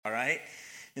All right?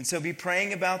 And so be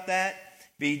praying about that.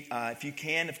 If you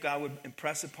can, if God would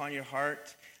impress upon your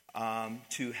heart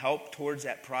to help towards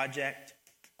that project.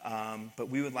 But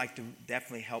we would like to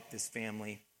definitely help this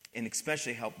family and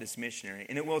especially help this missionary.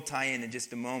 And it will tie in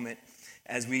just a moment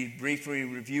as we briefly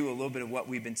review a little bit of what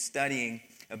we've been studying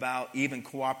about even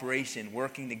cooperation,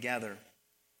 working together.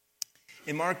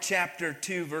 In Mark chapter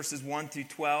 2, verses 1 through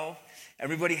 12,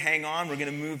 everybody hang on. We're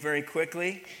going to move very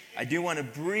quickly. I do want to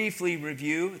briefly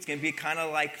review. It's going to be kind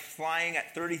of like flying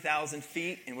at 30,000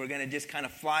 feet, and we're going to just kind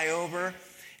of fly over,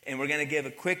 and we're going to give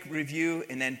a quick review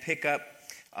and then pick up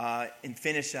and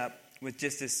finish up with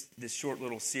just this short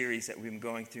little series that we've been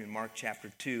going through in Mark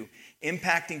chapter 2,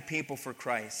 impacting people for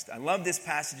Christ. I love this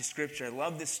passage of Scripture. I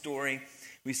love this story.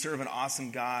 We serve an awesome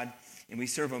God, and we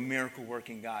serve a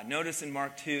miracle-working God. Notice in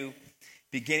Mark 2,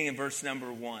 beginning in verse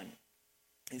number 1.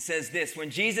 It says this: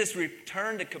 when Jesus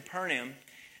returned to Capernaum,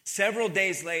 several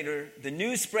days later, the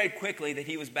news spread quickly that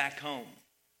he was back home.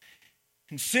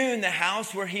 And soon the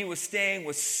house where he was staying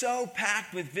was so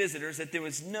packed with visitors that there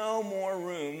was no more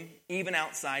room even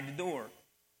outside the door.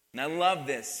 And I love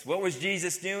this. What was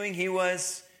Jesus doing? He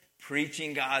was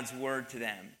preaching God's word to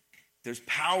them. There's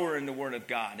power in the word of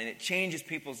God, and it changes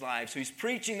people's lives. So he's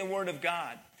preaching the word of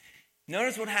God.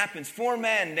 Notice what happens. 4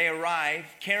 men, they arrive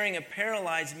carrying a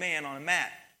paralyzed man on a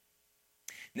mat.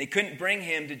 And they couldn't bring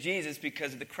him to Jesus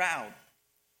because of the crowd.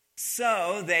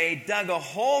 So they dug a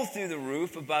hole through the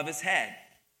roof above his head.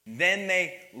 Then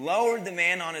they lowered the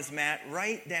man on his mat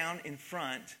right down in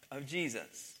front of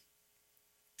Jesus.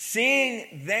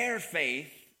 Seeing their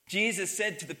faith, Jesus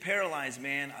said to the paralyzed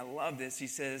man, I love this, he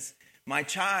says, "My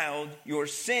child, your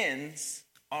sins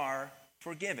are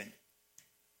forgiven."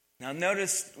 Now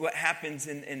notice what happens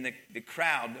in the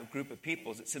crowd, a group of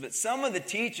people. It said that some of the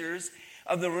teachers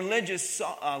of the religious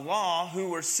law who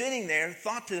were sitting there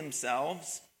thought to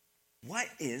themselves, what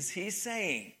is he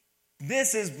saying?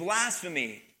 This is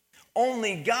blasphemy.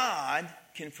 Only God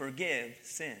can forgive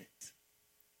sins.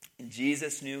 And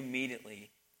Jesus knew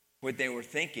immediately what they were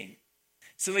thinking.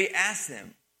 So he asked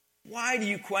them, why do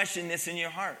you question this in your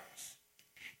hearts?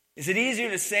 Is it easier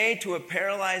to say to a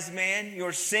paralyzed man,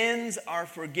 your sins are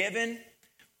forgiven?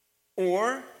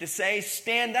 Or to say,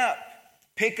 stand up,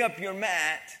 pick up your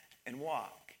mat, and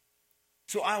walk?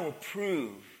 So I will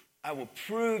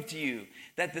prove to you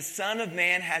that the Son of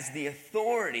Man has the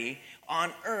authority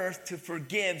on earth to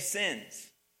forgive sins.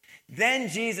 Then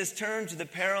Jesus turned to the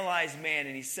paralyzed man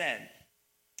and he said,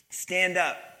 stand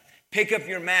up, pick up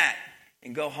your mat,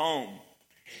 and go home.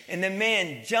 And the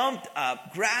man jumped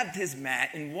up, grabbed his mat,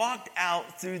 and walked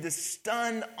out through the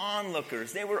stunned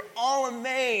onlookers. They were all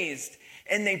amazed,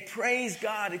 and they praised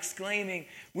God, exclaiming,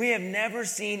 we have never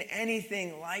seen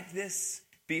anything like this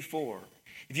before.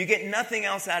 If you get nothing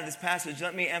else out of this passage,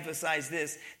 let me emphasize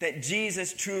this, that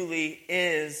Jesus truly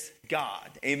is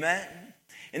God. Amen?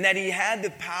 And that he had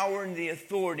the power and the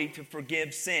authority to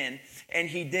forgive sin, and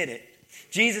he did it.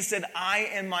 Jesus said, I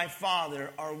and my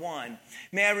Father are one.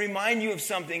 May I remind you of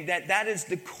something, that is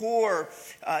the core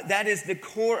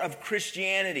of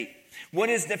Christianity. What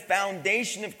is the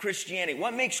foundation of Christianity?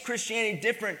 What makes Christianity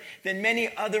different than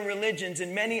many other religions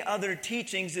and many other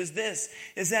teachings is this,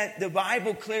 is that the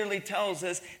Bible clearly tells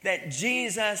us that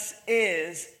Jesus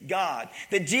is God.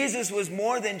 That Jesus was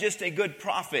more than just a good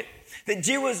prophet. That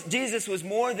Jesus was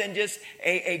more than just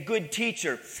a good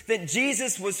teacher. That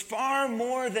Jesus was far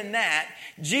more than that.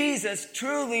 Jesus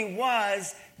truly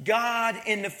was God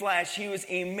in the flesh. He was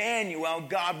Emmanuel,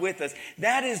 God with us.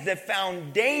 That is the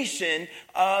foundation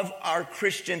of our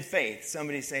Christian faith.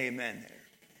 Somebody say amen there.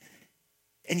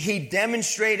 And he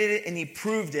demonstrated it and he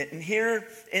proved it. And here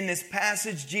in this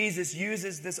passage, Jesus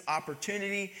uses this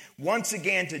opportunity once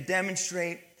again to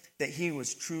demonstrate that he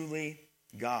was truly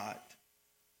God.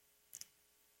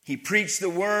 He preached the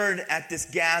word at this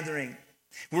gathering.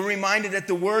 We're reminded that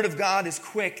the word of God is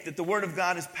quick, that the word of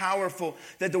God is powerful,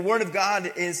 that the word of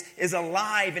God is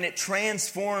alive and it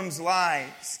transforms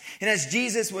lives. And as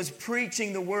Jesus was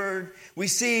preaching the word, we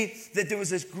see that there was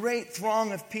this great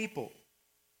throng of people.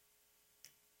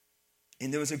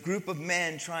 And there was a group of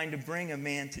men trying to bring a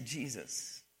man to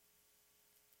Jesus.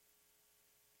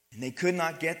 And they could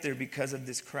not get there because of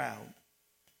this crowd.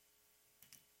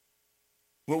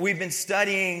 What we've been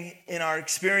studying in our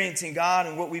experience in God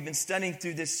and what we've been studying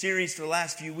through this series for the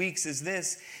last few weeks is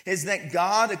this, is that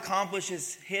God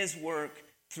accomplishes his work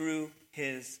through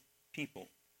his people.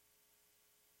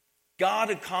 God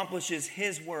accomplishes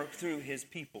his work through his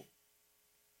people.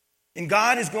 And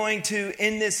God is going to,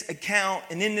 in this account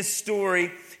and in this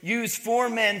story, use 4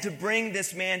 men to bring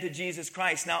this man to Jesus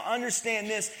Christ. Now understand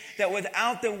this, that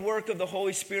without the work of the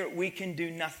Holy Spirit, we can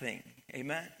do nothing.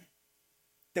 Amen?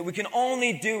 That we can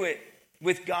only do it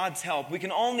with God's help. We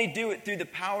can only do it through the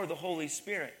power of the Holy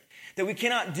Spirit. That we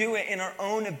cannot do it in our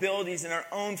own abilities, in our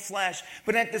own flesh.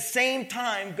 But at the same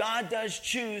time, God does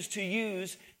choose to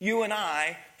use you and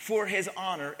I for his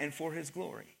honor and for his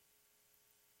glory.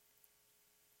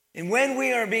 And when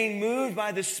we are being moved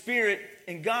by the Spirit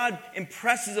and God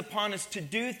impresses upon us to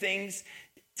do things,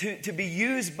 to be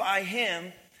used by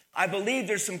him, I believe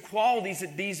there's some qualities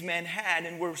that these men had,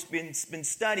 and we've been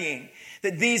studying,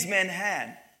 that these men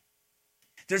had.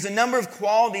 There's a number of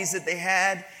qualities that they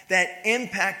had that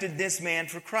impacted this man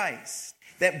for Christ,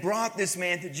 that brought this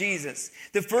man to Jesus.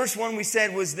 The first one we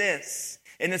said was this,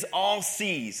 and it's all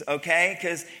C's, okay?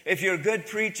 Because if you're a good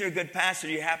preacher, a good pastor,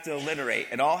 you have to alliterate.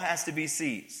 It all has to be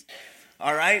C's.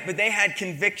 All right? But they had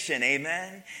conviction,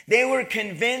 amen? They were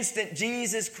convinced that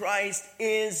Jesus Christ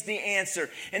is the answer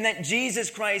and that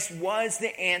Jesus Christ was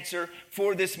the answer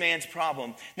for this man's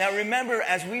problem. Now remember,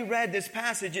 as we read this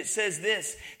passage, it says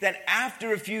this, that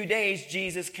after a few days,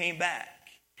 Jesus came back.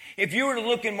 If you were to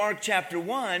look in Mark chapter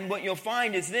 1, what you'll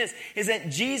find is this, is that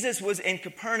Jesus was in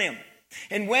Capernaum.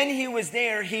 And when he was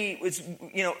there, he was,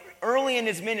 early in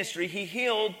his ministry, he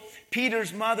healed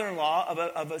Peter's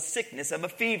mother-in-law of a sickness, of a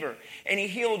fever, and he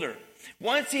healed her.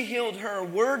 Once he healed her,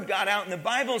 word got out, and the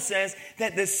Bible says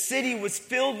that the city was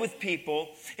filled with people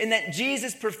and that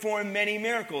Jesus performed many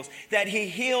miracles, that he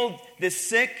healed the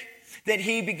sick, that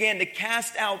he began to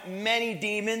cast out many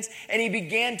demons, and he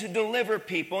began to deliver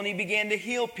people, and he began to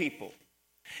heal people.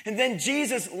 And then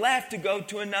Jesus left to go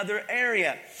to another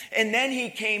area. And then he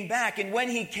came back. And when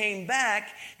he came back,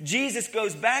 Jesus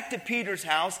goes back to Peter's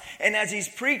house. And as he's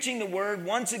preaching the word,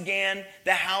 once again,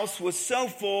 the house was so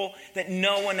full that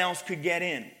no one else could get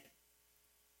in.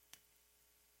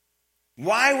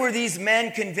 Why were these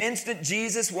men convinced that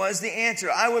Jesus was the answer?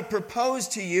 I would propose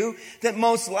to you that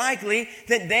most likely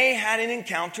that they had an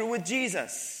encounter with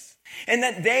Jesus. And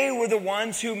that they were the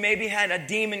ones who maybe had a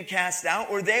demon cast out,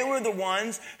 or they were the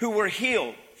ones who were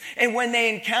healed. And when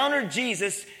they encountered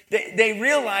Jesus, they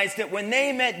realized that when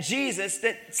they met Jesus,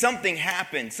 that something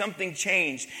happened, something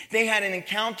changed. They had an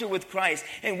encounter with Christ.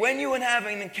 And when you would have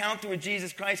an encounter with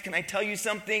Jesus Christ, can I tell you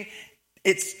something?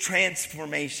 It's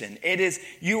transformation. It is,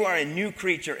 you are a new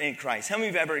creature in Christ. How many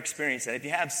of you have ever experienced that? If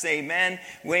you have, say amen,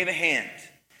 wave a hand.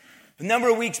 A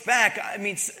number of weeks back,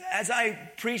 as I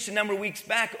preached a number of weeks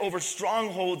back over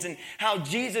strongholds and how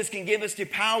Jesus can give us the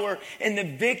power and the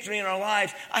victory in our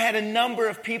lives, I had a number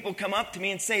of people come up to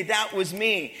me and say, that was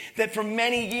me. That for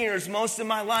many years, most of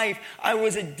my life, I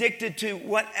was addicted to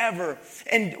whatever.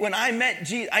 And when I met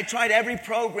Jesus, I tried every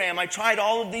program, I tried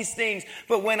all of these things.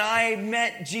 But when I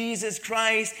met Jesus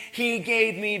Christ, he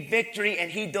gave me victory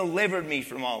and he delivered me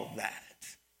from all of that.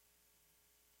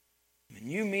 When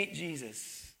you meet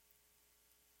Jesus,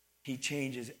 he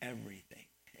changes everything.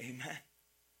 Amen.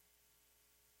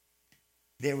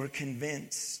 They were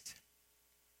convinced.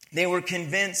 They were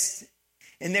convinced,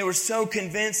 and they were so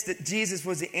convinced that Jesus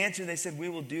was the answer. They said, we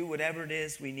will do whatever it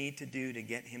is we need to do to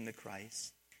get him to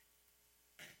Christ.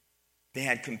 They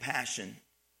had compassion.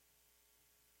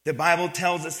 The Bible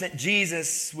tells us that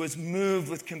Jesus was moved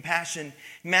with compassion.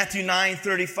 Matthew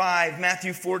 9:35,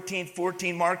 Matthew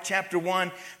 14:14, Mark chapter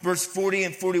 1, verse 40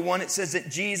 and 41, it says that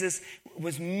Jesus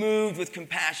was moved with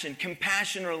compassion.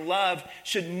 Compassion or love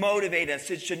should motivate us.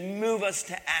 It should move us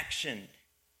to action.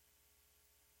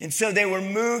 And so they were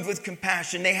moved with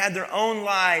compassion. They had their own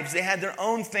lives. They had their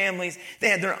own families. They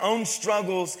had their own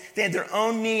struggles. They had their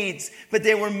own needs. But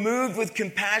they were moved with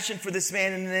compassion for this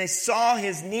man. And they saw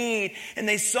his need. And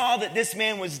they saw that this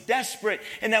man was desperate.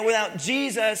 And that without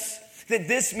Jesus, that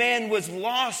this man was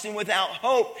lost and without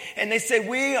hope. And they said,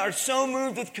 we are so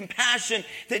moved with compassion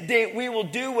that we will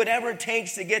do whatever it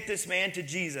takes to get this man to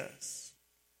Jesus.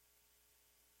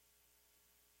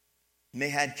 And they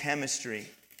had chemistry.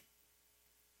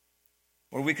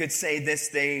 Or we could say this,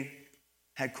 they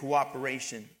had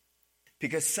cooperation.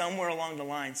 Because somewhere along the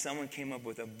line, someone came up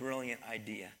with a brilliant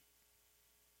idea.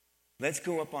 Let's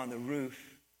go up on the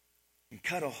roof and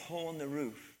cut a hole in the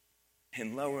roof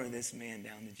and lower this man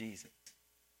down to Jesus.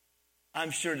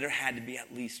 I'm sure there had to be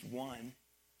at least one.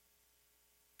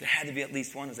 There had to be at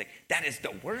least one who was like, that is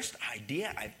the worst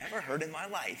idea I've ever heard in my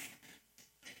life.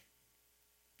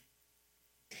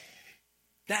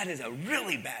 That is a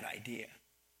really bad idea.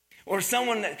 Or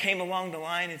someone that came along the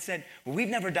line and said, well, we've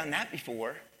never done that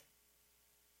before.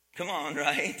 Come on,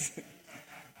 right?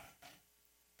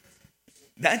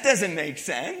 That doesn't make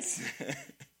sense.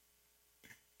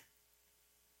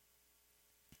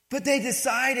 But they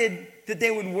decided that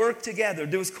they would work together.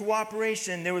 There was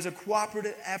cooperation. There was a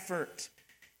cooperative effort.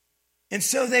 And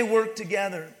so they worked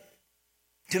together.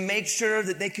 to make sure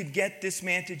that they could get this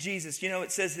man to Jesus. You know,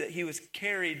 it says that he was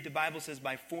carried, the Bible says,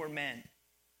 by 4 men.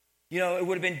 You know, it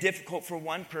would have been difficult for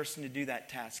one person to do that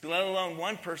task, let alone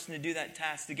one person to do that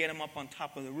task to get him up on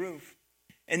top of the roof.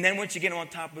 And then once you get him on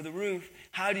top of the roof,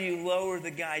 how do you lower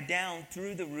the guy down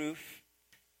through the roof?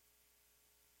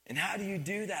 And how do you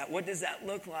do that? What does that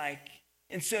look like?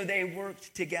 And so they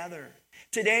worked together.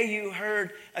 Today you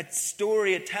heard a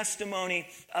story, a testimony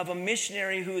of a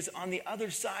missionary who is on the other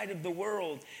side of the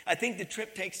world. I think the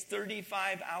trip takes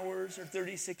 35 hours or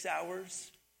 36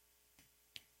 hours.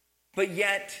 But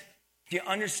yet, do you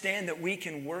understand that we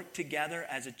can work together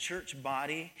as a church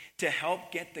body to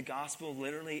help get the gospel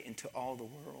literally into all the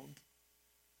world?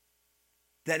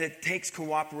 That it takes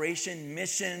cooperation,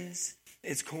 missions,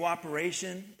 it's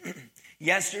cooperation.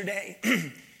 Yesterday,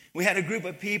 we had a group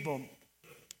of people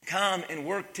come and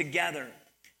work together,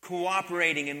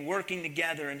 cooperating and working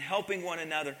together and helping one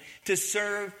another to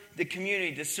serve the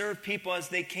community, to serve people as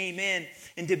they came in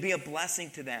and to be a blessing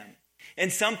to them.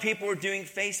 And some people are doing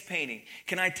face painting.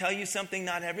 Can I tell you something?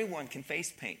 Not everyone can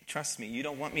face paint. Trust me, you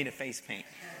don't want me to face paint.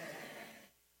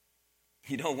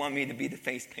 You don't want me to be the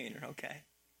face painter, okay?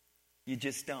 You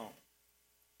just don't.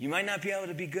 You might not be able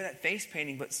to be good at face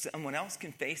painting, but someone else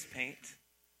can face paint.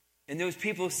 And those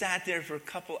people sat there for a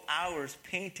couple hours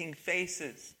painting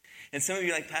faces. And some of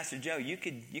you are like, Pastor Joe, you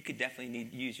could definitely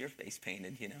use your face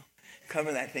painted, you know.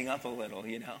 Cover that thing up a little,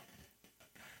 you know.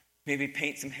 Maybe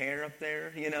paint some hair up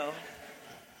there, you know.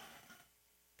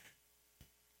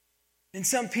 And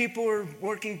some people are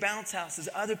working bounce houses.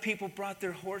 Other people brought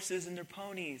their horses and their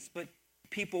ponies, but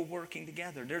people working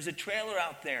together. There's a trailer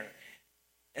out there.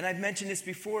 And I've mentioned this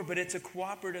before, but it's a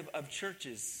cooperative of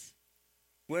churches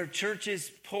where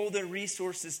churches pull their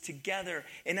resources together.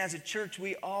 And as a church,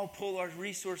 we all pull our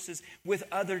resources with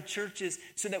other churches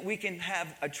so that we can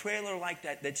have a trailer like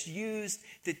that that's used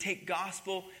to take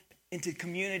gospel into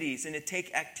communities and to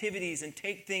take activities and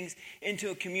take things into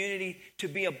a community to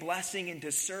be a blessing and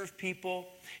to serve people.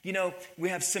 You know, we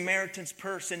have Samaritan's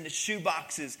Purse and the shoe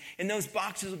boxes, and those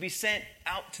boxes will be sent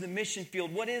out to the mission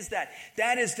field. What is that?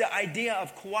 That is the idea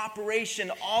of cooperation,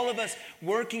 all of us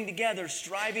working together,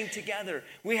 striving together.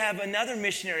 We have another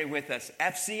missionary with us,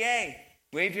 FCA.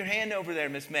 Wave your hand over there,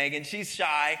 Miss Megan. She's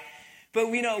shy.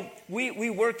 But we know we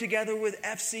work together with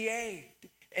FCA.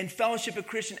 And Fellowship of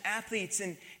Christian Athletes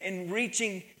and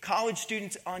reaching college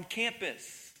students on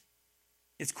campus.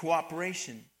 It's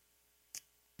cooperation.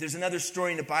 There's another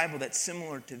story in the Bible that's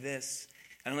similar to this.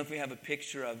 I don't know if we have a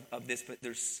picture of this, but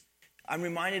I'm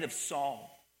reminded of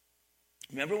Saul.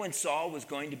 Remember when Saul was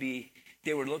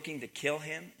they were looking to kill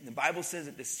him? And the Bible says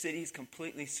that the city's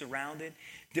completely surrounded.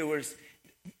 There was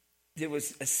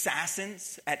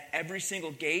assassins at every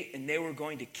single gate, and they were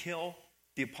going to kill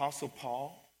the Apostle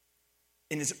Paul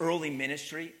in his early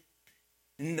ministry.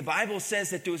 And the Bible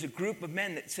says that there was a group of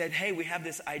men that said, hey, we have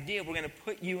this idea. We're going to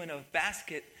put you in a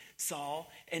basket,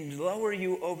 Saul, and lower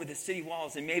you over the city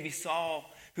walls. And maybe Saul,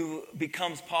 who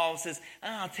becomes Paul, says,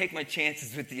 I'll take my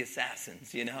chances with the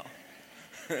assassins, you know.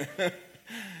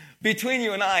 Between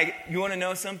you and I, you want to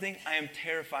know something? I am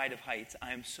terrified of heights.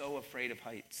 I am so afraid of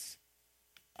heights.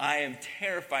 I am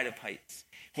terrified of heights.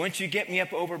 Once you get me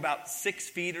up over about 6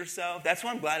 feet or so, that's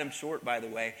why I'm glad I'm short, by the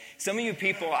way. Some of you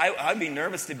people, I'd be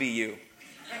nervous to be you.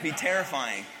 It'd be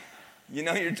terrifying. You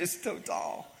know, you're just so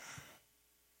tall.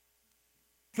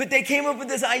 But they came up with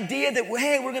this idea that,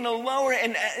 hey, we're going to lower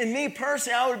it. And me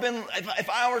personally, I would have been, if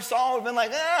I were Saul, I would have been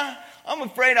like, I'm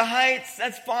afraid of heights.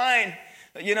 That's fine.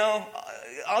 You know,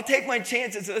 I'll take my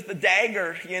chances with the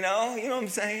dagger, you know what I'm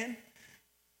saying?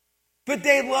 But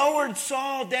they lowered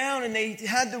Saul down, and they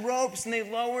had the ropes, and they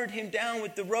lowered him down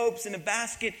with the ropes in a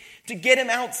basket to get him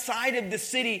outside of the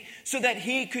city so that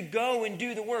he could go and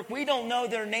do the work. We don't know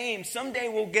their names. Someday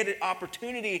we'll get an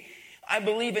opportunity, I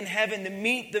believe, in heaven to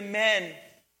meet the men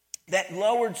that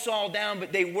lowered Saul down,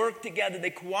 but they worked together,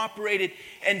 they cooperated,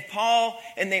 and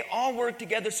they all worked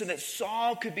together so that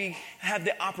Saul could have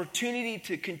the opportunity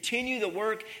to continue the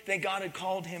work that God had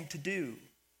called him to do.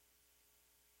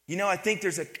 You know, I think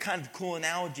there's a kind of cool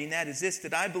analogy, and that is this,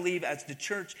 that I believe as the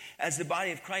church, as the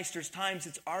body of Christ, there's times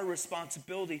it's our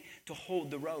responsibility to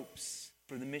hold the ropes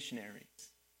for the missionaries.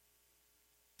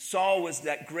 Saul was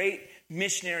that great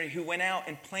missionary who went out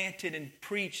and planted and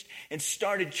preached and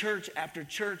started church after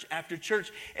church after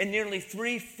church. And nearly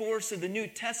 3/4 of the New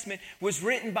Testament was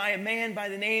written by a man by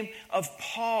the name of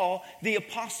Paul the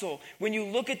Apostle. When you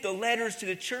look at the letters to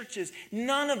the churches,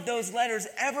 none of those letters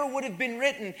ever would have been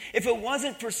written if it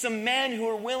wasn't for some men who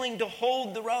were willing to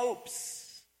hold the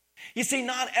ropes. You see,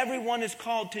 not everyone is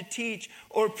called to teach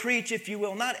or preach, if you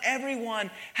will. Not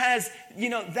everyone has,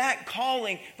 that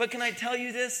calling. But can I tell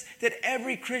you this? That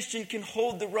every Christian can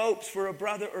hold the ropes for a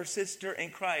brother or sister in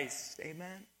Christ.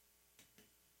 Amen?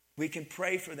 We can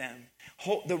pray for them.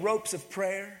 Hold the ropes of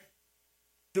prayer,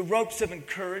 the ropes of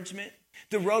encouragement,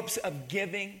 the ropes of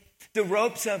giving, the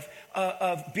ropes of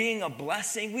being a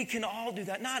blessing. We can all do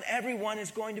that. Not everyone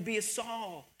is going to be a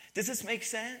Saul. Does this make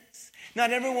sense?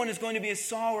 Not everyone is going to be a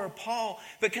Saul or a Paul.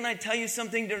 But can I tell you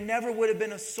something? There never would have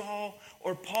been a Saul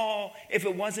or Paul if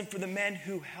it wasn't for the men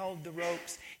who held the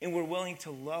ropes and were willing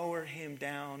to lower him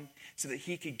down so that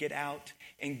he could get out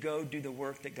and go do the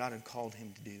work that God had called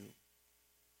him to do.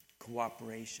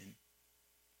 Cooperation.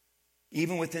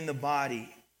 Even within the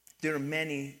body, there are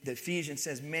many, the Ephesians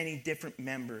says, many different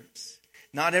members.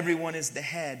 Not everyone is the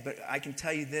head, but I can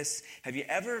tell you this. Have you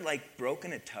ever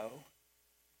broken a toe?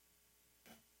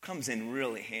 Comes in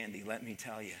really handy, let me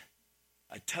tell you.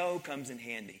 A toe comes in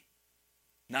handy.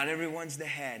 Not everyone's the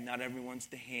head, not everyone's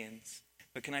the hands.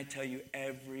 But can I tell you,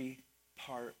 every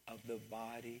part of the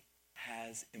body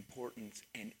has importance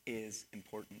and is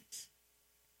importance.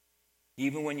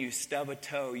 Even when you stub a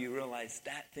toe, you realize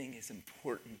that thing is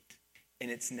important and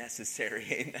it's necessary.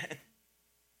 Amen.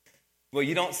 Well,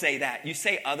 you don't say that. You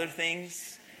say other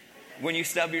things when you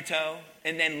stub your toe,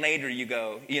 and then later you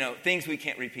go, things we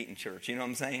can't repeat in church. You know what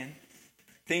I'm saying?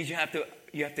 Things you have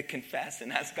to confess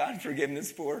and ask God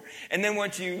forgiveness for. And then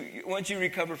once you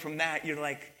recover from that, you're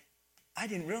like, I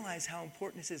didn't realize how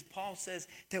important this is. Paul says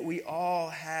that we all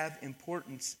have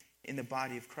importance in the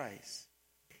body of Christ.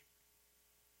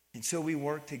 And so we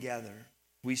work together.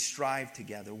 We strive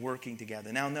together, working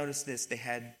together. Now notice this, they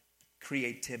had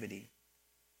creativity.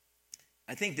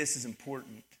 I think this is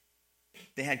important.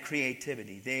 They had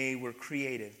creativity. They were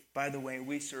creative. By the way,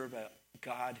 we serve a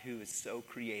God who is so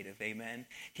creative. Amen.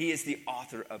 He is the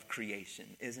author of creation,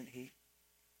 isn't he?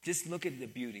 Just look at the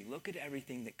beauty. Look at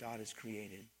everything that God has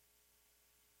created.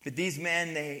 But these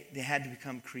men, they had to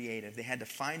become creative. They had to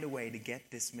find a way to get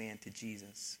this man to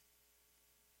Jesus.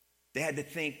 They had to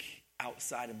think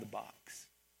outside of the box.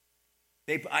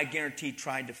 They, I guarantee,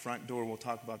 tried the front door. We'll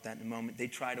talk about that in a moment. They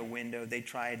tried a window. They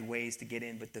tried ways to get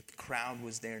in, but the crowd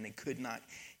was there and they could not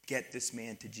get this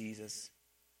man to Jesus.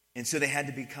 And so they had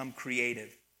to become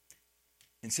creative.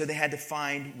 And so they had to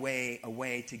find a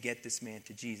way to get this man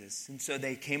to Jesus. And so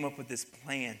they came up with this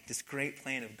plan, this great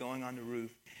plan of going on the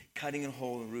roof, cutting a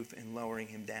hole in the roof, and lowering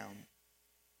him down.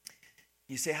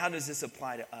 You say, how does this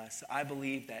apply to us? I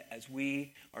believe that as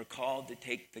we are called to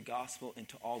take the gospel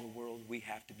into all the world, we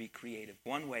have to be creative.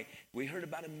 One way, we heard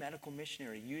about a medical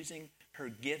missionary using her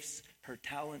gifts, her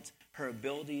talents, her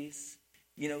abilities.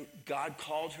 God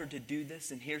called her to do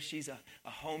this, and here she's a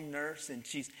home nurse, and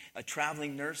she's a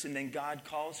traveling nurse, and then God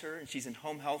calls her, and she's in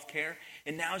home health care,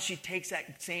 and now she takes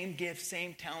that same gift,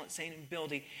 same talent, same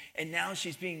ability, and now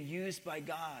she's being used by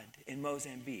God in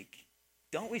Mozambique.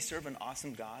 Don't we serve an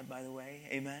awesome God, by the way?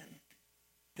 Amen?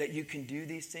 That you can do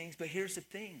these things. But here's the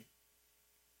thing.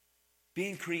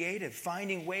 Being creative,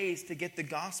 finding ways to get the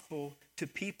gospel to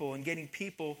people and getting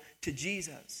people to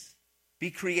Jesus. Be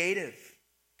creative.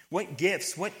 What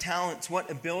gifts, what talents,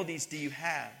 what abilities do you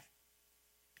have?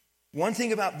 One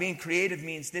thing about being creative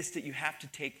means this, that you have to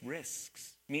take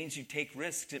risks. It means you take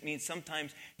risks. It means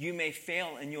sometimes you may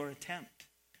fail in your attempt.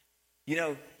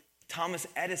 Thomas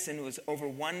Edison was over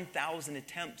 1,000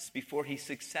 attempts before he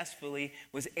successfully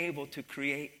was able to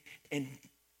create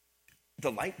the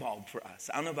light bulb for us.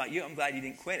 I don't know about you. I'm glad you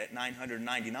didn't quit at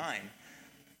 999.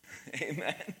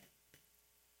 Amen.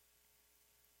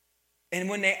 And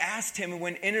when they asked him and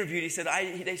when interviewed, he said,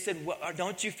 they said, well,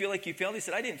 don't you feel like you failed? He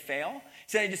said, I didn't fail. He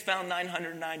said, I just found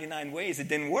 999 ways. It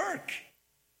didn't work.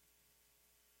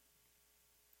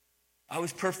 I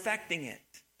was perfecting it.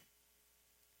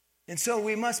 And so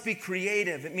we must be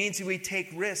creative. It means we take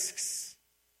risks.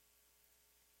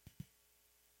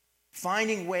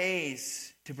 Finding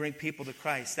ways to bring people to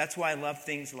Christ. That's why I love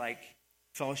things like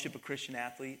Fellowship of Christian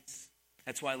Athletes.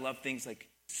 That's why I love things like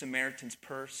Samaritan's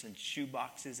Purse and shoe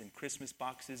boxes and Christmas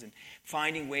boxes, and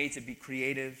finding ways to be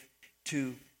creative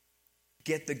to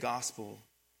get the gospel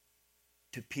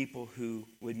to people who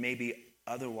would maybe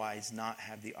otherwise not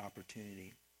have the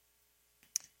opportunity.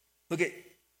 Look at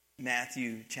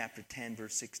Matthew chapter 10,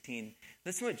 verse 16.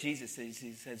 Listen to what Jesus says.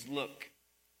 He says, look,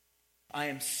 I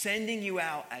am sending you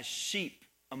out as sheep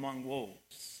among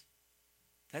wolves.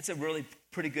 That's a really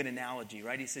pretty good analogy,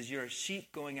 right? He says, you're a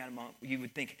sheep going out among, you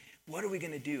would think, what are we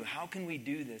going to do? How can we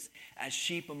do this as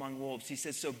sheep among wolves? He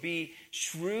says, so be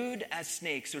shrewd as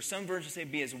snakes, or some versions say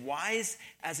be as wise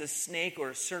as a snake or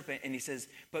a serpent. And he says,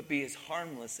 but be as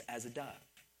harmless as a dove.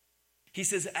 He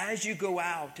says, as you go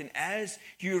out and as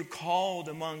you're called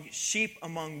among sheep,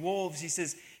 among wolves, he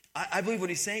says, I believe what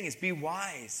he's saying is be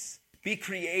wise, be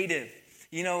creative.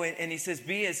 And he says,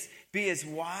 be as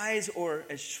wise or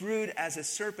as shrewd as a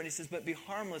serpent. He says, but be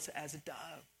harmless as a dove.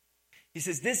 He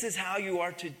says, this is how you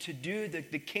are to do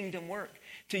the kingdom work,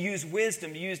 to use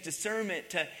wisdom, to use discernment,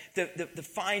 to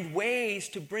find ways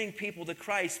to bring people to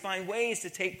Christ, find ways to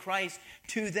take Christ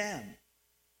to them.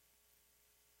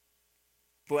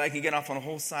 Boy, I could get off on a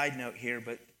whole side note here,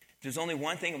 but there's only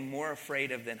one thing I'm more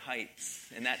afraid of than heights,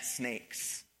 and that's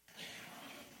snakes.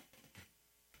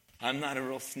 I'm not a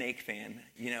real snake fan.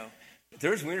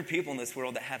 There's weird people in this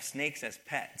world that have snakes as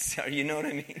pets. You know what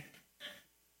I mean?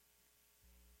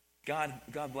 God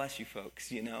bless you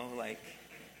folks, like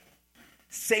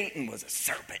Satan was a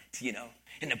serpent,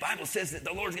 and the Bible says that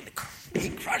the Lord's he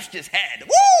crushed his head.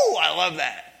 Woo! I love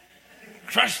that.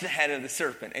 Crushed the head of the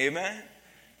serpent. Amen?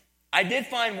 I did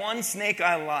find one snake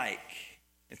I like.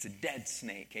 It's a dead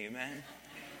snake. Amen?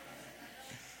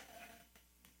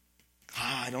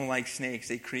 I don't like snakes.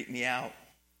 They creep me out.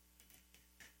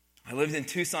 I lived in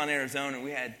Tucson, Arizona, and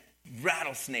we had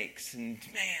rattlesnakes. And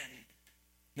man,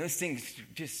 those things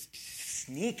just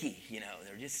sneaky,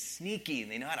 They're just sneaky, and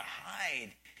they know how to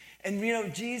hide.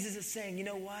 And, Jesus is saying, you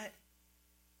know what?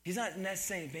 He's not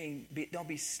necessarily saying don't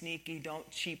be sneaky, don't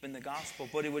cheapen the gospel.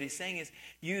 But what he's saying is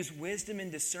use wisdom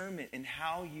and discernment in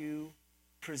how you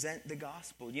present the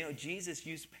gospel. Jesus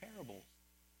used parables.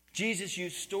 Jesus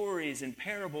used stories and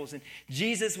parables, and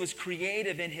Jesus was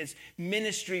creative in his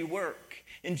ministry work.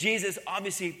 And Jesus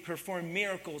obviously performed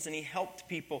miracles and he helped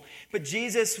people. But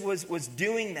Jesus was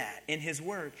doing that in his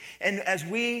work. And as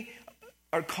we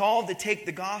are called to take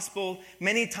the gospel,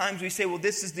 many times we say, well,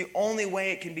 this is the only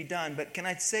way it can be done. But can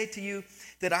I say to you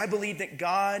that I believe that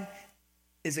God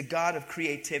is a God of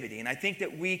creativity. And I think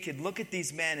that we could look at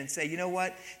these men and say, you know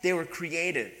what? They were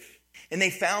creative. And they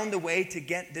found a way to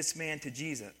get this man to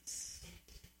Jesus.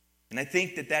 And I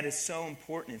think that that is so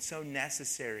important and so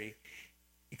necessary,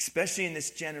 especially in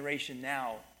this generation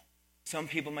now. Some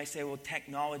people might say, well,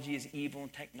 technology is evil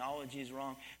and technology is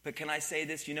wrong. But can I say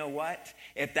this? You know what?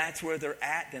 If that's where they're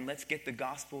at, then let's get the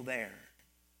gospel there.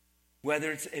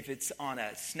 Whether if it's on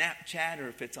a Snapchat or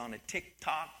if it's on a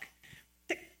TikTok,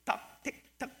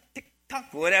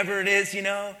 whatever it is,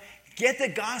 get the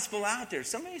gospel out there.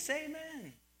 Somebody say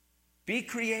amen. Be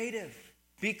creative.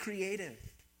 Be creative.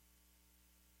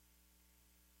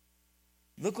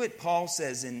 Look what Paul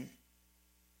says in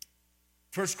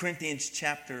 1 Corinthians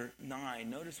chapter 9.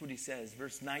 Notice what he says,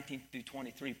 verse 19 through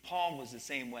 23. Paul was the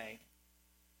same way.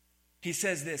 He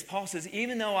says this. Paul says,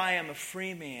 even though I am a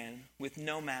free man with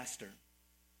no master,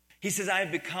 he says, I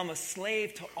have become a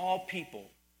slave to all people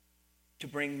to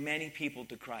bring many people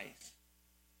to Christ.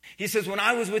 He says, when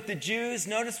I was with the Jews,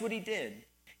 notice what he did.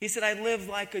 He said, I lived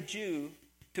like a Jew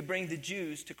to bring the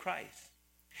Jews to Christ.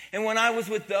 And when I was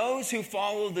with those who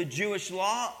follow the Jewish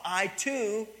law, I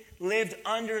too lived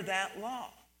under that law.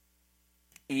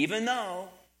 Even though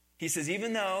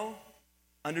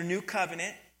under new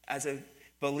covenant, as a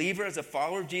believer, as a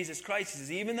follower of Jesus Christ, he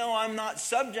says, even though I'm not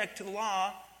subject to the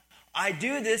law, I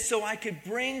do this so I could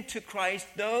bring to Christ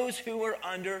those who are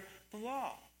under the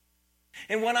law.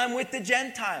 And when I'm with the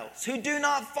Gentiles who do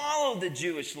not follow the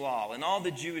Jewish law and all the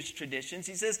Jewish traditions,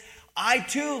 he says, I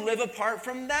too live apart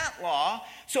from that law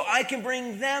so I can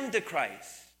bring them to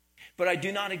Christ. But I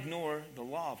do not ignore the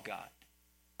law of God.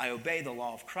 I obey the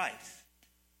law of Christ.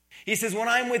 He says, when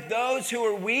I'm with those who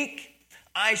are weak,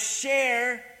 I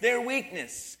share their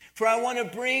weakness. For I want to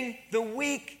bring the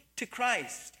weak to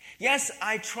Christ. Yes,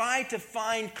 I try to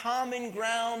find common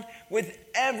ground with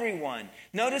everyone.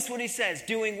 Notice what he says,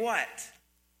 doing what?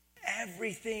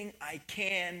 Everything I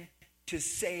can to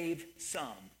save some.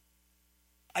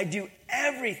 I do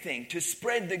everything to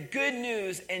spread the good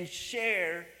news and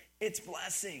share its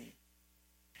blessing.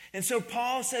 And so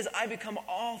Paul says, I become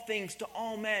all things to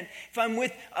all men. If I'm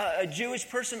with a Jewish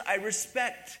person, I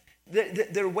respect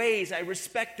their ways. I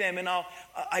respect them, and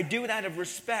I do it out of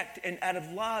respect and out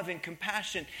of love and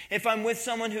compassion. If I'm with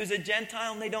someone who's a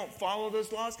Gentile and they don't follow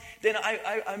those laws, then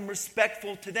I'm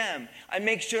respectful to them. I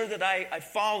make sure that I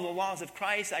follow the laws of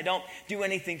Christ. I don't do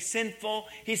anything sinful.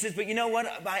 He says, but you know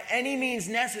what? By any means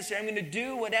necessary, I'm going to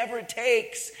do whatever it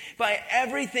takes, by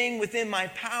everything within my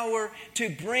power, to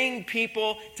bring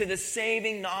people to the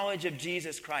saving knowledge of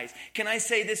Jesus Christ. Can I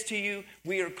say this to you?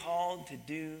 We are called to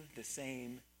do the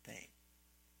same thing.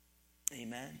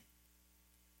 Amen.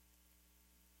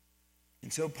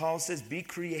 And so Paul says, be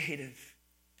creative.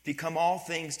 Become all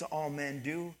things to all men.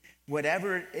 Do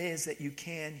whatever it is that you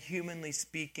can, humanly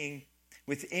speaking,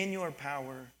 within your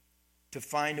power to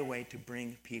find a way to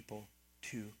bring people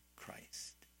to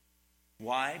Christ.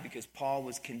 Why? Because Paul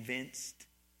was convinced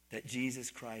that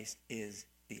Jesus Christ is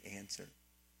the answer.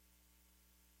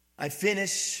 I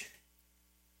finish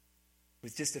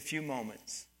with just a few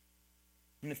moments.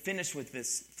 I'm going to finish with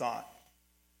this thought.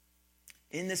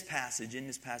 In this passage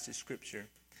of Scripture,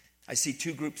 I see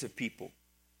two groups of people.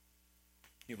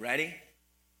 You ready?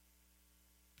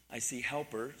 I see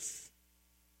helpers.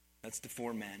 That's the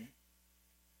 4 men.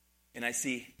 And I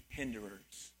see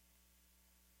hinderers.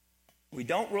 We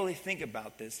don't really think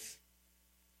about this,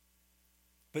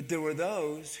 but there were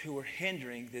those who were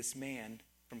hindering this man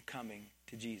from coming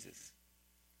to Jesus.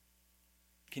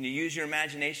 Can you use your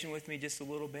imagination with me just a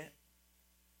little bit?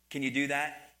 Can you do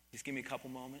that? Just give me a couple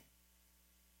moments.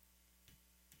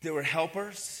 There were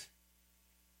helpers.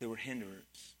 There were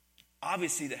hinderers.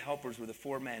 Obviously, the helpers were the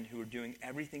 4 men who were doing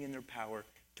everything in their power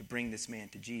to bring this man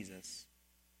to Jesus.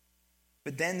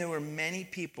 But then there were many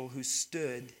people who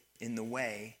stood in the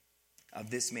way of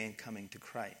this man coming to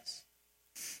Christ.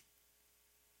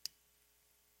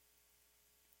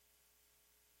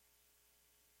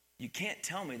 You can't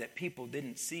tell me that people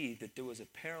didn't see that there was a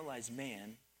paralyzed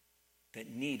man that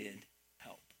needed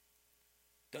help.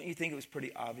 Don't you think it was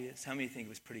pretty obvious? How many think it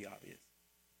was pretty obvious?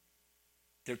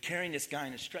 They're carrying this guy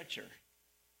in a stretcher.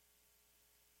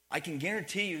 I can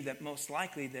guarantee you that most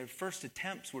likely their first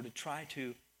attempts were to try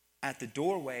to, at the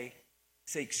doorway,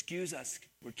 say, "Excuse us,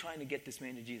 we're trying to get this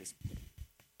man to Jesus."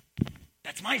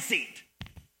 That's my seat.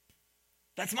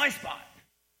 That's my spot.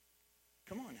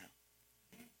 Come on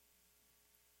now.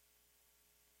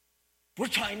 We're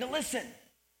trying to listen.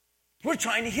 We're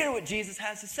trying to hear what Jesus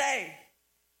has to say.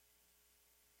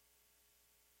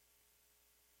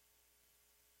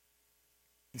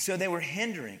 And so they were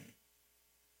hindering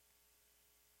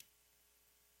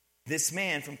this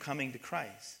man from coming to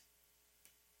Christ.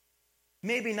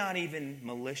 Maybe not even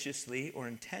maliciously or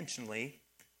intentionally,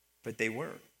 but they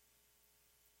were.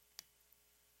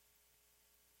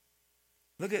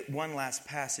 Look at one last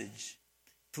passage,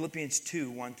 Philippians 2,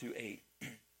 1 through 8.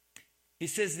 He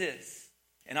says this,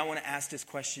 and I want to ask this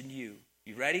question to you.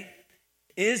 You ready?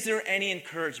 Is there any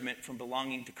encouragement from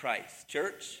belonging to Christ?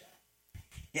 Church?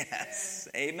 Yes.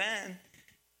 Amen.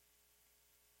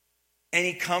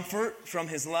 Any comfort from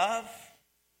his love?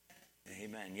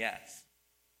 Amen. Yes.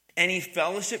 Any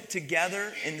fellowship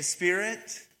together in the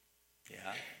Spirit?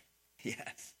 Yeah.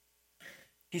 Yes.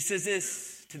 He says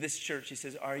this to this church. He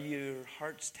says, are your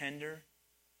hearts tender?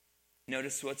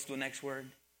 Notice what's the next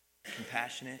word?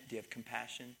 Compassionate. Do you have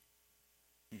compassion?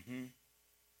 Mm-hmm.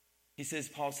 He says,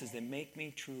 Paul says, they make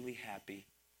me truly happy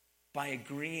by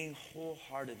agreeing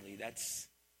wholeheartedly. That's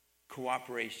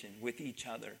cooperation with each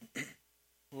other.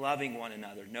 Loving one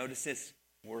another. Notice this,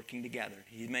 working together.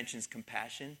 He mentions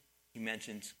compassion. He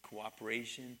mentions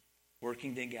cooperation,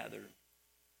 working together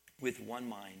with one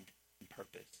mind and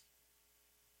purpose.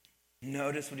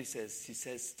 Notice what he says. He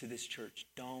says to this church,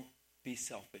 don't be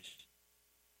selfish.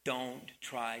 Don't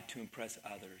try to impress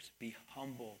others. Be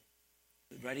humble.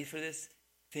 Ready for this?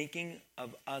 Thinking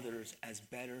of others as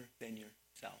better than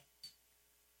yourselves.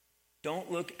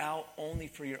 Don't look out only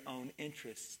for your own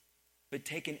interests, but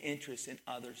take an interest in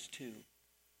others too.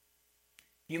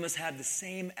 You must have the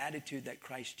same attitude that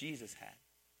Christ Jesus had.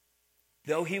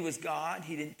 Though he was God,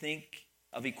 he didn't think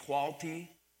of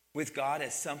equality with God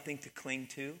as something to cling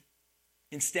to.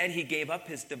 Instead, he gave up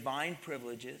his divine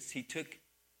privileges. He took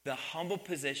the humble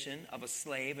position of a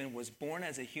slave and was born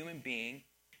as a human being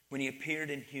when he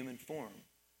appeared in human form.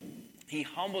 He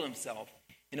humbled himself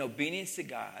in obedience to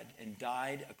God and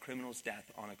died a criminal's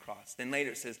death on a cross. Then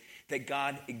later it says that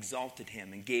God exalted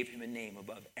him and gave him a name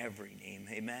above every name.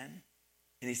 Amen?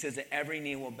 And he says that every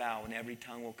knee will bow and every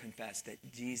tongue will confess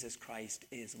that Jesus Christ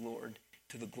is Lord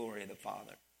to the glory of the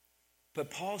Father. But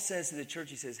Paul says to the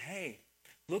church, he says, hey,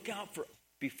 look out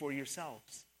before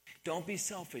yourselves. Don't be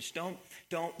selfish. Don't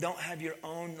have your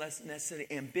own less necessary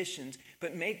ambitions,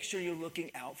 but make sure you're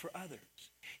looking out for others.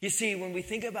 You see, when we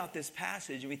think about this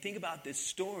passage and we think about this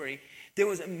story, there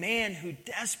was a man who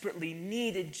desperately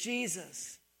needed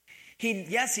Jesus. He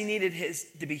needed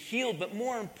to be healed, but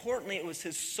more importantly, it was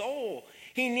his soul.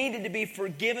 He needed to be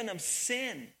forgiven of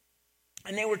sin.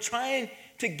 And they were trying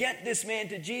to get this man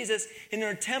to Jesus. In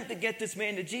their attempt to get this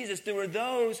man to Jesus, there were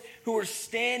those who were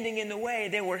standing in the way.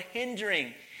 They were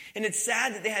hindering. And it's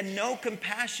sad that they had no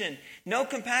compassion. No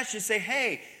compassion to say,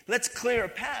 hey, let's clear a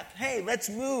path. Hey, let's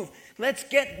move. Let's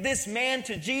get this man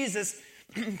to Jesus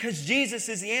because Jesus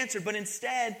is the answer. But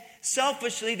instead,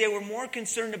 selfishly, they were more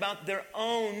concerned about their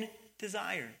own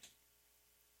desires,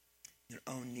 their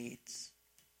own needs.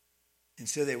 And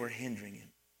so they were hindering him.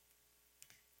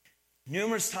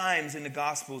 Numerous times in the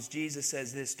Gospels, Jesus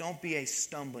says this, don't be a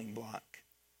stumbling block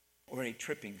or a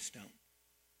tripping stone.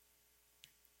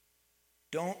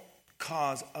 Don't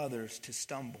cause others to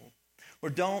stumble.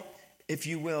 Or don't, if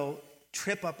you will,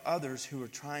 trip up others who are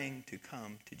trying to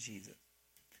come to Jesus.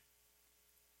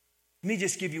 Let me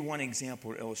just give you one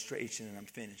example or illustration and I'm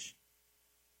finished.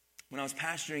 When I was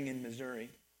pastoring in Missouri,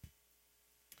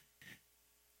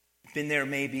 been there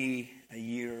maybe a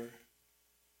year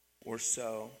or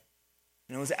so,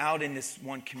 and I was out in this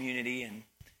one community and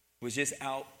was just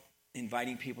out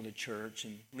inviting people to church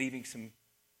and leaving some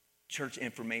church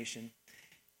information.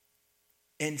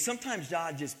 And sometimes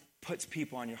God just puts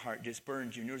people on your heart, just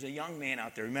burns you. And there was a young man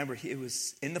out there. Remember, it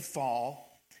was in the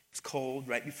fall. It was cold,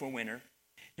 right before winter.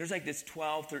 There's like this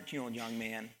 12, 13-year-old young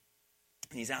man,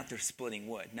 and he's out there splitting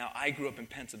wood. Now, I grew up in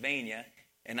Pennsylvania,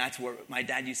 and that's where my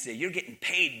dad used to say, you're getting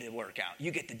paid to work out.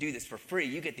 You get to do this for free.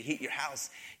 You get to heat your house.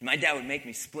 And my dad would make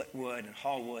me split wood and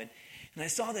haul wood. And I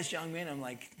saw this young man, I'm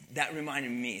like, that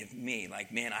reminded me of me.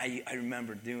 Like, man, I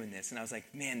remember doing this. And I was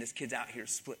like, man, this kid's out here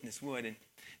splitting this wood. And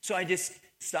so I just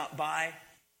stopped by,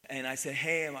 and I said,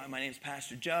 hey, my name's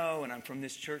Pastor Joe, and I'm from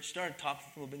this church. Started talking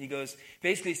a little bit. He goes,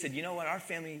 basically said, you know what, our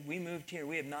family, we moved here.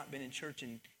 We have not been in church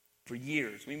for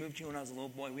years. We moved here when I was a little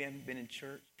boy. We haven't been in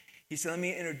church. He said, let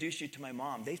me introduce you to my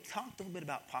mom. They've talked a little bit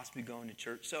about possibly going to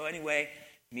church. So anyway,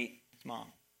 meet his mom.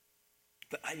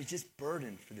 But I was just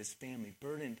burdened for this family,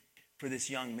 burdened for this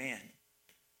young man.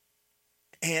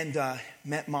 And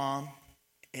met mom,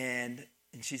 and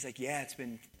she's like, yeah, it's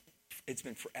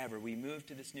been forever. We moved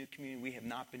to this new community. We have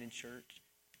not been in church.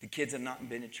 The kids have not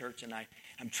been in church, and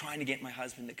I'm trying to get my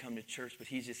husband to come to church, but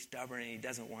he's just stubborn, and he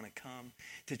doesn't want to come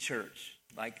to church.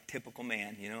 Like typical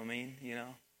man, you know what I mean? You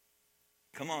know?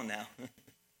 Come on now.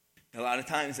 A lot of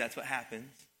times that's what happens.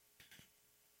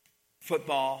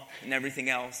 Football and everything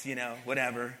else, you know,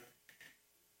 whatever.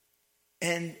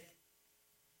 And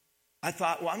I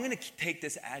thought, well, I'm going to take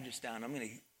this address down. I'm going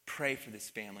to pray for this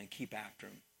family and keep after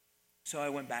them. So I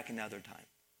went back another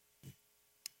time.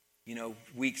 You know,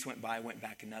 weeks went by, went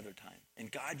back another time. And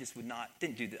God just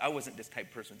didn't do that. I wasn't this type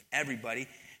of person with everybody,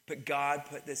 but God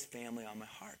put this family on my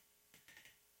heart.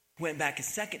 Went back a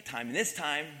second time, and this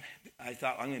time I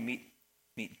thought, I'm going to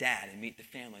meet Dad and meet the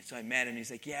family. So I met him.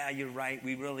 He's like, yeah, you're right.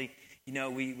 We really, you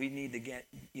know, we need to get,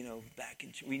 you know, back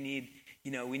in. We need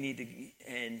to.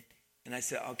 And I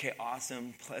said, okay,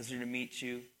 awesome, pleasure to meet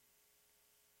you.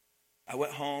 I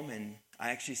went home and I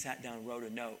actually sat down and wrote a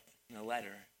note and a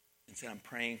letter and said, I'm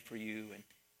praying for you. And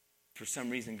for some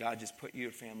reason, God just put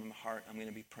your family in my heart. I'm going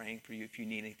to be praying for you. If you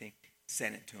need anything,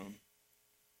 send it to him.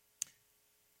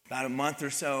 About a month or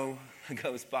so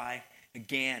goes by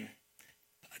again.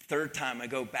 A third time I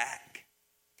go back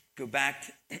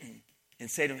and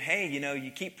say to him, hey, you know,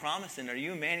 you keep promising. Are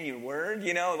you a man of your word?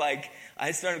 You know, like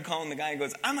I started calling the guy and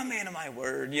goes, I'm a man of my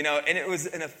word, you know, and it was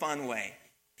in a fun way.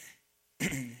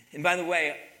 And by the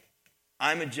way,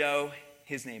 I'm a Joe.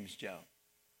 His name's Joe.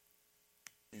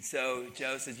 And so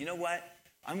Joe says, you know what?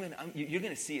 You're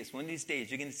going to see us. One of these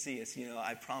days, you're going to see us. You know,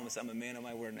 I promise I'm a man of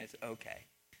my word. And I said, okay.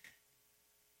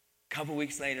 A couple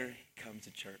weeks later, he comes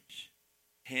to church.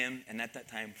 Him, and at that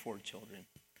time, 4 children.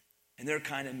 And they're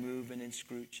kind of moving and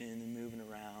scrooching and moving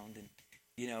around and,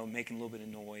 you know, making a little bit of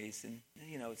noise. And,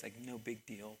 you know, it's like no big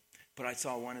deal. But I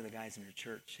saw one of the guys in their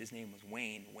church. His name was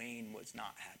Wayne. Wayne was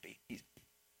not happy.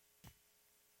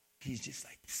 He's just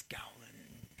like scowling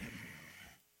and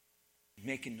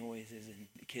making noises, and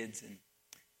the kids,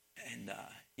 and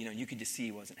you know, you could just see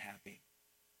he wasn't happy.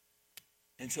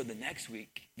 And so the next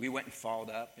week, we went and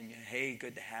followed up, and hey,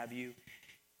 good to have you.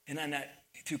 And on that,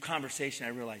 through conversation, I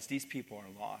realized these people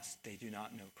are lost. They do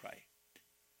not know Christ.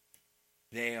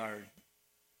 They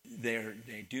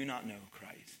do not know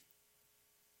Christ.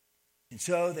 And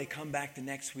so they come back the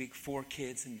next week, 4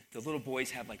 kids, and the little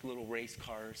boys have like little race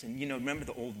cars. And, you know, remember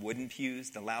the old wooden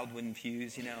pews, the loud wooden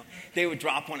pews, you know? They would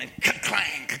drop one and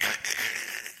clang.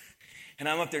 And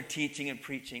I'm up there teaching and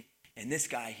preaching. And this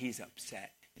guy, he's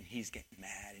upset. And he's getting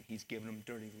mad. And he's giving them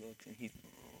dirty looks.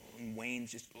 And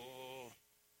Wayne's just, oh.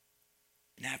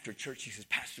 And after church, he says,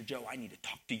 Pastor Joe, I need to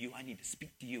talk to you. I need to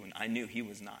speak to you. And I knew he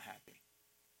was not happy.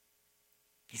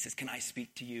 He says, can I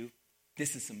speak to you?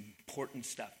 This is some important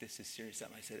stuff. This is serious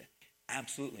stuff. I said,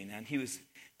 absolutely. Now, he was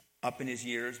up in his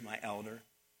years, my elder.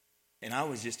 And I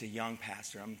was just a young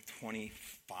pastor. I'm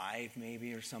 25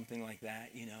 maybe or something like that,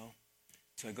 you know.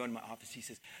 So I go to my office. He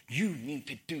says, you need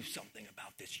to do something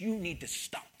about this. You need to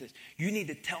stop this. You need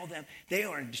to tell them they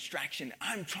are a distraction.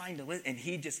 I'm trying to listen. And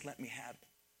he just let me have it.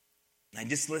 And I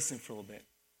just listened for a little bit.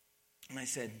 And I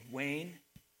said, Wayne,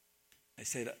 I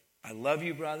said, I love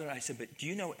you, brother. I said, but do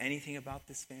you know anything about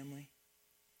this family?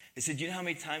 I said, do you know how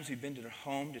many times we've been to their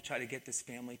home to try to get this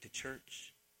family to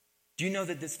church? Do you know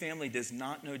that this family does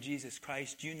not know Jesus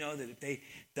Christ? Do you know that if they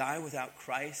die without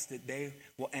Christ, that they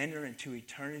will enter into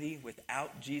eternity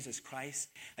without Jesus Christ?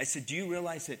 I said, do you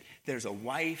realize that there's a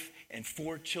wife and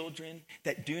 4 children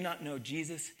that do not know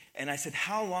Jesus? And I said,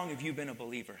 how long have you been a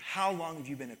believer? How long have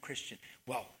you been a Christian?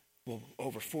 Well,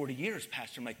 over 40 years,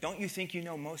 Pastor. I'm like, don't you think you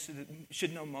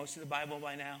should know most of the Bible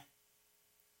by now?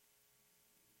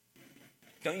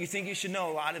 Don't you think you should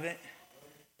know a lot of it?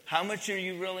 How much are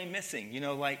you really missing?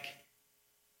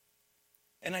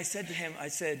 And I said to him,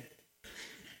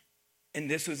 and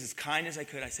this was as kind as I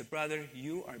could, I said, brother,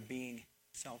 you are being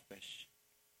selfish.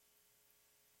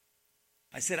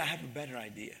 I said, I have a better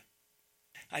idea.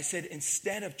 I said,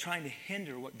 instead of trying to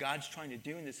hinder what God's trying to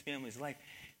do in this family's life,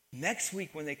 next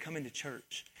week when they come into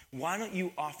church, why don't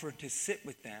you offer to sit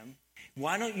with them?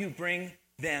 Why don't you bring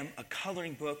them a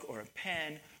coloring book or a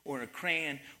pen or a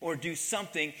crayon or do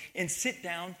something and sit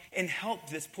down and help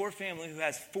this poor family who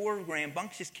has 4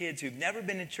 rambunctious kids who've never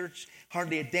been in church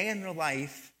hardly a day in their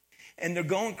life, and they're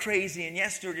going crazy, and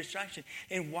yes, they're a distraction.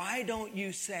 And why don't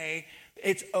you say,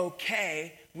 it's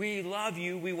okay, we love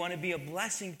you, we want to be a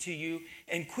blessing to you,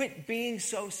 and quit being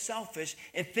so selfish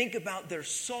and think about their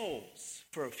souls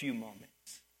for a few moments.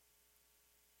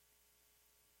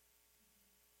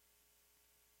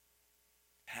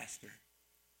 Pastor,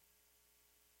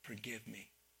 forgive me.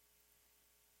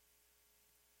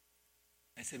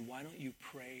 I said, why don't you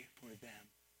pray for them?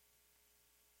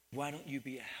 Why don't you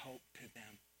be a help to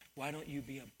them? Why don't you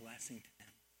be a blessing to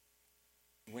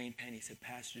them? Wayne Penny said,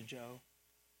 Pastor Joe,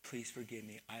 please forgive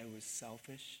me. I was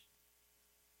selfish,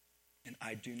 and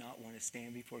I do not want to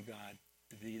stand before God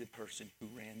to be the person who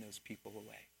ran those people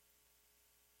away.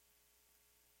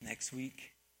 Next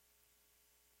week,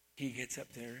 he gets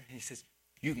up there and he says,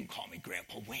 you can call me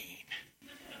Grandpa Wayne.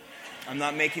 I'm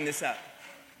not making this up.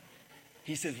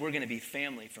 He says, we're going to be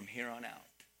family from here on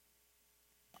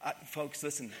out. Folks,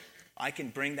 listen, I can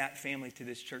bring that family to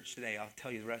this church today. I'll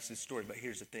tell you the rest of the story, but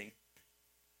here's the thing.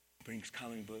 He brings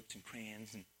coloring books and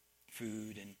crayons and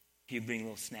food, and he'd bring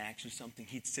little snacks or something.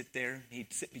 He'd sit there.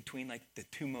 He'd sit between like the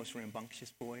 2 most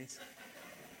rambunctious boys.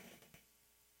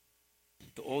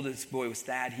 The oldest boy was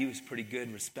Thad. He was pretty good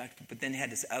and respectful. But then he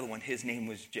had this other one. His name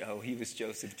was Joe. He was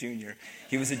Joseph Jr.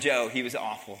 He was a Joe. He was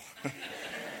awful.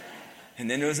 And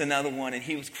then there was another one, and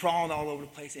he was crawling all over the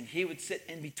place. And he would sit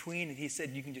in between, and he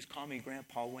said, you can just call me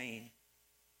Grandpa Wayne.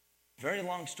 Very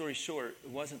long story short, it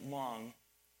wasn't long.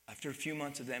 After a few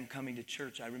months of them coming to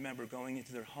church, I remember going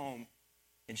into their home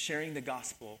and sharing the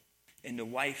gospel, and the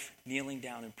wife kneeling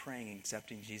down and praying and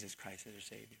accepting Jesus Christ as her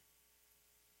Savior.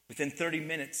 Within 30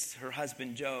 minutes, her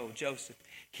husband, Joseph,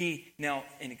 he knelt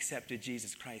and accepted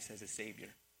Jesus Christ as a Savior.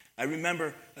 I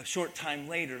remember a short time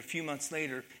later, a few months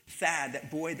later, Thad,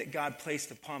 that boy that God placed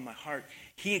upon my heart,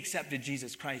 he accepted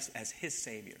Jesus Christ as his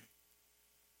Savior.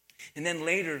 And then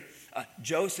later,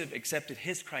 Joseph accepted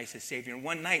his Christ as Savior. And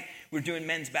one night, we were doing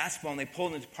men's basketball, and they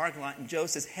pulled into the parking lot, and Joe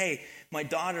says, hey, my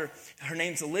daughter, her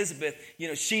name's Elizabeth,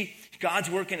 God's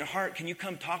working in her heart. Can you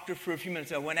come talk to her for a few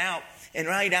minutes? I went out, and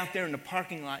right out there in the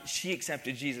parking lot, she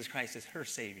accepted Jesus Christ as her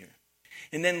Savior.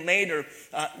 And then later,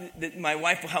 my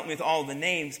wife will help me with all the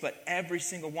names, but every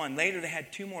single one. Later, they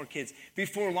had 2 more kids.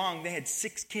 Before long, they had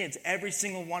 6 kids. Every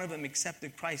single one of them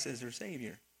accepted Christ as their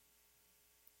Savior.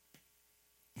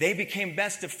 They became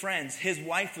best of friends. His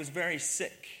wife was very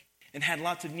sick and had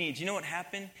lots of needs. You know what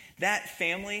happened? That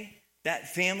family,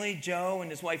 Joe and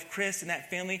his wife Chris, and that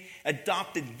family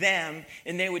adopted them,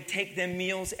 and they would take them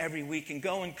meals every week and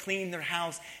go and clean their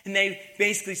house. And they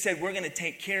basically said, we're going to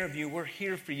take care of you. We're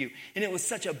here for you. And it was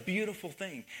such a beautiful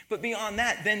thing. But beyond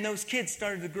that, then those kids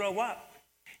started to grow up.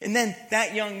 And then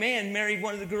that young man married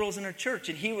one of the girls in our church,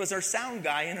 and he was our sound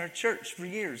guy in our church for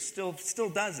years, still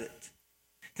does it.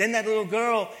 Then that little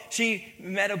girl, she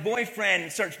met a boyfriend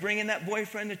and starts bringing that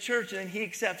boyfriend to church, and he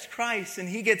accepts Christ and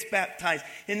he gets baptized.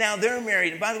 And now they're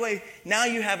married. And by the way, now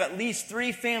you have at least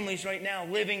 3 families right now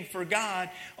living for God,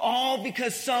 all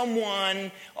because someone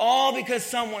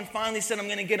finally said, I'm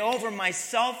going to get over my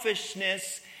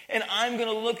selfishness and I'm going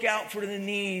to look out for the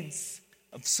needs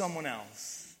of someone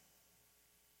else.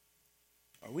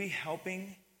 Are we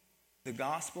helping the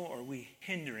gospel, or are we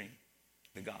hindering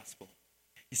the gospel?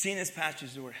 You see in this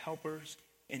passage, there were helpers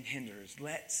and hinderers.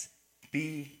 Let's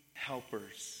be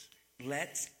helpers.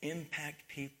 Let's impact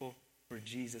people for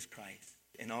Jesus Christ.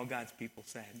 And all God's people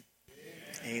said,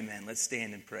 Amen. Let's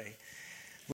stand and pray.